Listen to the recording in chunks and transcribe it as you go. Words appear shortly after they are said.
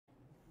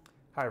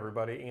Hi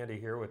everybody, Andy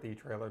here with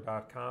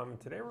etrailer.com.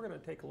 Today we're going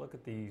to take a look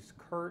at these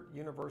Curt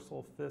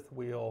Universal Fifth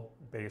Wheel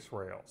base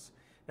rails.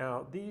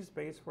 Now these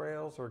base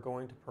rails are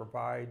going to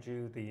provide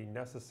you the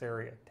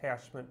necessary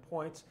attachment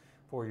points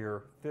for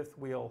your fifth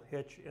wheel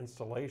hitch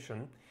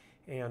installation,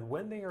 and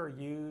when they are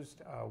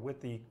used with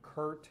the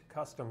Curt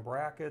custom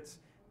brackets,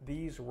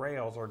 these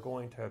rails are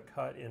going to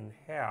cut in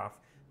half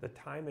the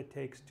time it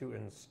takes to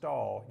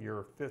install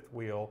your fifth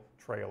wheel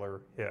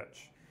trailer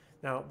hitch.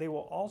 Now they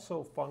will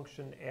also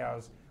function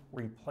as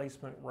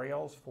replacement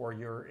rails for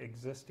your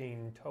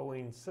existing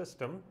towing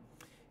system,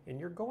 and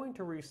you're going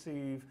to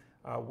receive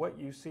what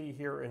you see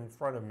here in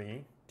front of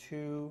me,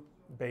 two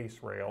base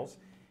rails.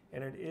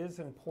 And it is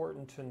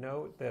important to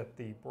note that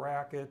the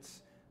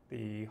brackets,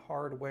 the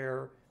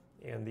hardware,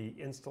 and the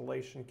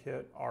installation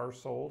kit are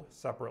sold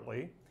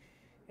separately,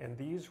 and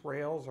these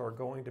rails are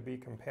going to be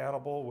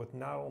compatible with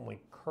not only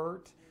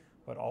Curt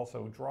but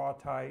also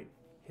Draw-Tite,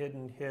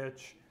 Hidden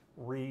Hitch,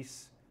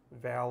 Reese,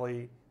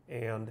 Valley,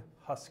 and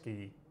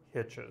Husky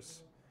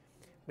hitches.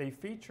 They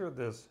feature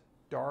this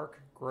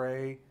dark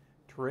gray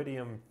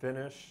teridium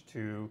finish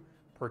to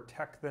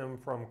protect them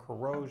from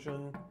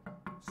corrosion,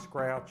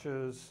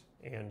 scratches,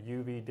 and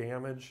UV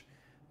damage.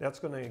 That's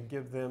going to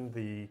give them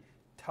the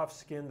tough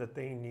skin that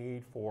they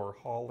need for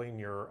hauling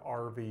your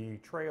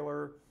RV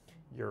trailer,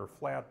 your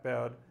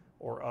flatbed,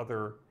 or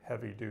other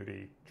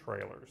heavy-duty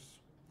trailers.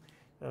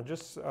 Now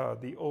just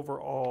the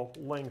overall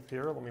length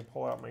here, let me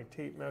pull out my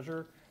tape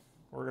measure.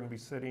 We're going to be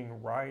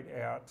sitting right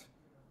at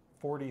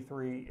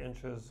 43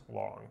 inches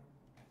long.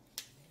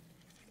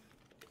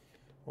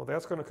 Well,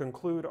 that's going to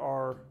conclude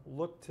our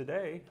look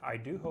today. I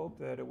do hope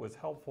that it was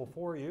helpful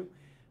for you.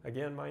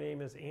 Again, my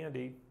name is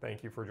Andy.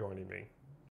 Thank you for joining me.